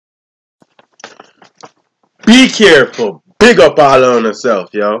Be careful. Big up all on herself,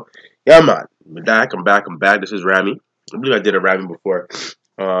 yo. Yeah, man. I'm back. I'm back. This is RAMI. I believe I did a RAMI before.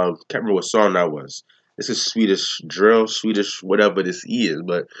 Can't remember what song that was. This is Swedish drill, Swedish whatever this is,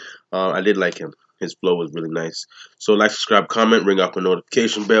 but I did like him. His flow was really nice. So like, subscribe, comment, ring up a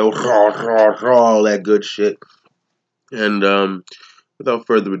notification bell, all that good shit. And without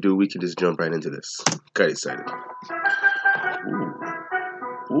further ado, we can just jump right into this. Quite excited. Ooh.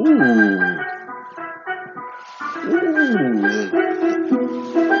 Ooh.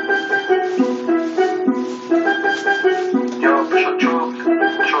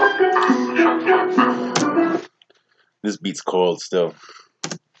 This beat's cold still.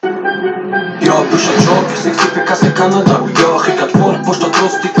 Jag har pushat tjock, 60 pekast i Kanada. Jag har skickat folk, borstat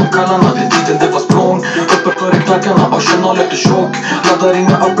rost ifrån kallarna. Den tiden det var språng, uppe före knackarna. Arsenalet är tjock, laddar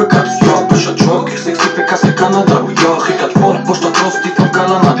inga uppercuts. Jag har pushat tjock, 60 pekast i Kanada. Jag har skickat folk, borstat rost ifrån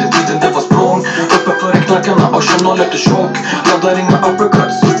kallarna. Den tiden det var språng, uppe före knackarna. Arsenalet är tjock, laddar inga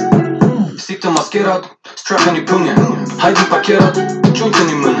uppercuts. Sitter maskerad, strappen i pungen. Heidi parkerad, jointen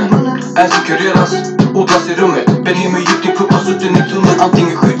i munnen. Ass kureras, odlas i rummet. Benny med djupt i puppan, sutten i tunneln.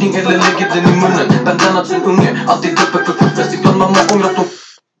 Antingen skjutning eller lägger den i munnen. Bandanat sin unge, alltid uppe för fullfest. Ibland mamma ångrat och...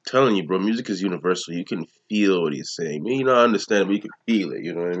 Telling you, bro, music is universal. You can feel what he's saying. Maybe not understand, but you can feel it.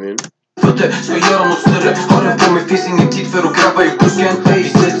 You know what I mean? Ska göra något större. Har den på mig, finns ingen tid för att gräva i busken. Vi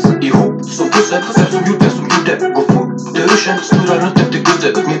sätts ihop som pussel. Sen som gjorde, gå fort. Det ruschen, snurrar runt efter gudde.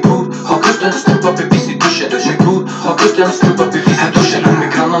 Min bror har kusten, strumpa bevis i duschen. Min bror har kusten, strumpa bevis i duschen. Och med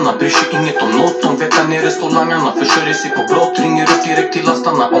grannarna bryr sig inget om något. De vet där nere står langarna. Försörjer sig på brott, ringer upp direkt till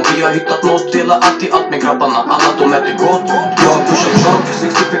lastarna. Om vi har hittat något, dela alltid allt med grabbarna. Alla de äter gott. Jag har pushat tjock,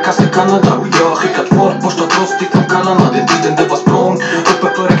 60 pekast i Kanada. Jag har skickat folk, borstat rost ifrån kallarna. Den tiden det var språng, uppe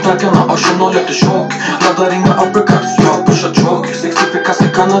före knackarna. Arsenalet är tjock, laddar inga uppercuts. Jag har pushat tjock, 60 pekast i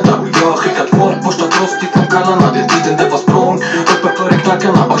Kanada. Jag har skickat folk, borstat rost ifrån kallarna. Den tiden det var språng, uppe före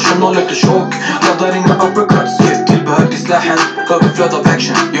knackarna. Arsenalet är tjock, laddar inga uppercuts. Ge tillbehör till slähen, överflöd av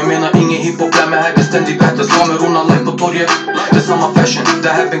action. Jag menar ingen hiphop, där med här det ständigt battles. Kamerorna live på torget, det är samma fashion. Det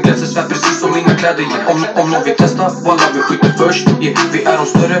här är en glänsesvärd precis som mina kläder. Om någon vill testa, walla vi skjuter först. Vi är de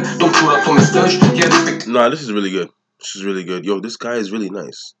större, de tror att de är störst. Nah, this is really good. This is really good. Yo, this guy is really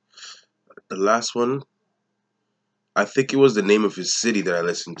nice. The last one, I think it was the name of his city that I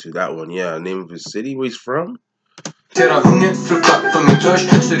listened to. That one, yeah, name of his city, where he's from. Tera hunger, frukta för min törst.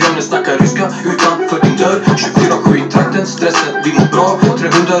 Syrianer snackar ryska utanför din dörr. 24-7 i trakten, stressen, vi mår bra.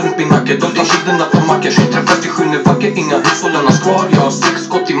 300 runt min nacke, dolda kilderna från macken. 357 är vacker, inga hushållarnas kvar. Jag har 6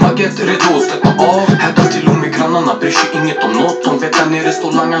 skott i magget, redo att släppa av. Härdar till och med grannarna, bryr sig inget om något. De vet där nere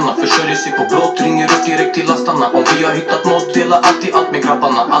står langarna, försörjer sig på brott. Ringer upp direkt till lastarna. Om vi har hittat något, dela alltid allt med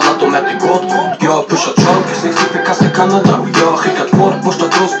grabbarna. Alla de äter gott. Jag har pushat tjock, 60 pekast i Kanada. Jag har skickat folk,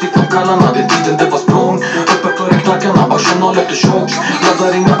 borstat rost ifrån kallarna. Den tiden det var språng, uppe före knackarna. Arsenalet är tjock,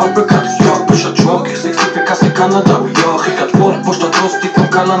 laddar inga uppercuts. Jag har pushat tjock, 60 pekast i Kanada. Jag har skickat folk, borstat rost ifrån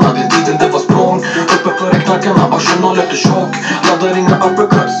kallarna. Den tiden det var språng, uppe före knackarna. Arsenalet är tjock, laddar inga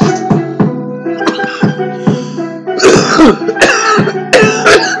uppercuts.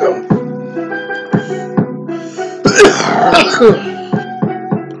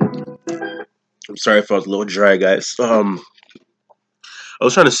 I'm sorry if I was a little dry, guys. I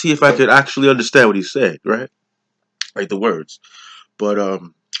was trying to see if I could actually understand what he said, right? Like the words, but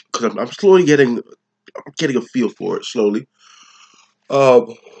because I'm slowly getting a feel for it slowly.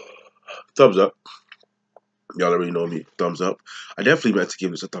 Thumbs up. Y'all already know me. Thumbs up. I definitely meant to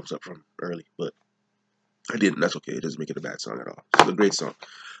give this a thumbs up from early, but I didn't. That's okay. It doesn't make it a bad song at all. It's a great song.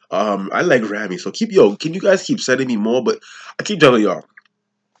 I like RAMI, so can you guys keep sending me more? But I keep telling y'all,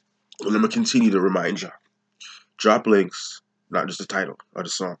 and I'm gonna continue to remind y'all. Drop links, not just the title of the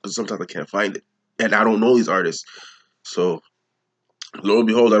song, because sometimes I can't find it, and I don't know these artists. So, lo and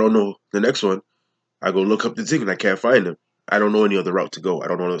behold, I don't know the next one. I go look up the thing and I can't find him. I don't know any other route to go. I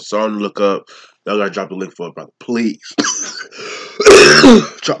don't know the song to look up. Y'all gotta drop the link for it, brother. Please.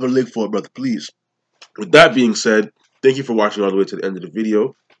 Drop the link for it, brother. Please. With that being said, thank you for watching all the way to the end of the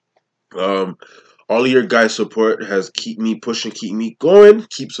video. All of your guys' support has keep me pushing, keep me going,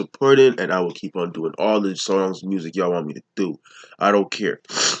 keep supporting, and I will keep on doing all the songs, music y'all want me to do. I don't care.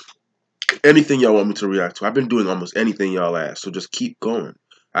 Anything y'all want me to react to. I've been doing almost anything y'all ask, so just keep going.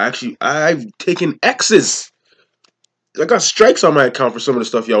 I've taken X's. I got strikes on my account for some of the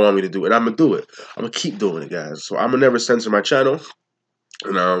stuff y'all want me to do, and I'm gonna do it. I'm gonna keep doing it, guys. So I'm gonna never censor my channel.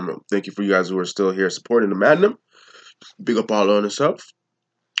 And thank you for you guys who are still here supporting the Madnum. Big up all on yourself.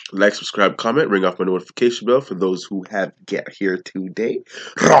 Like, subscribe, comment, ring off my notification bell for those who have get here today.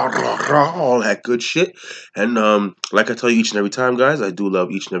 Rah, rah, rah, all that good shit. And like I tell you each and every time, guys, I do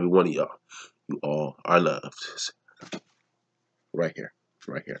love each and every one of y'all. You all are loved. Right here.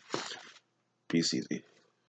 Right here. Peace easy.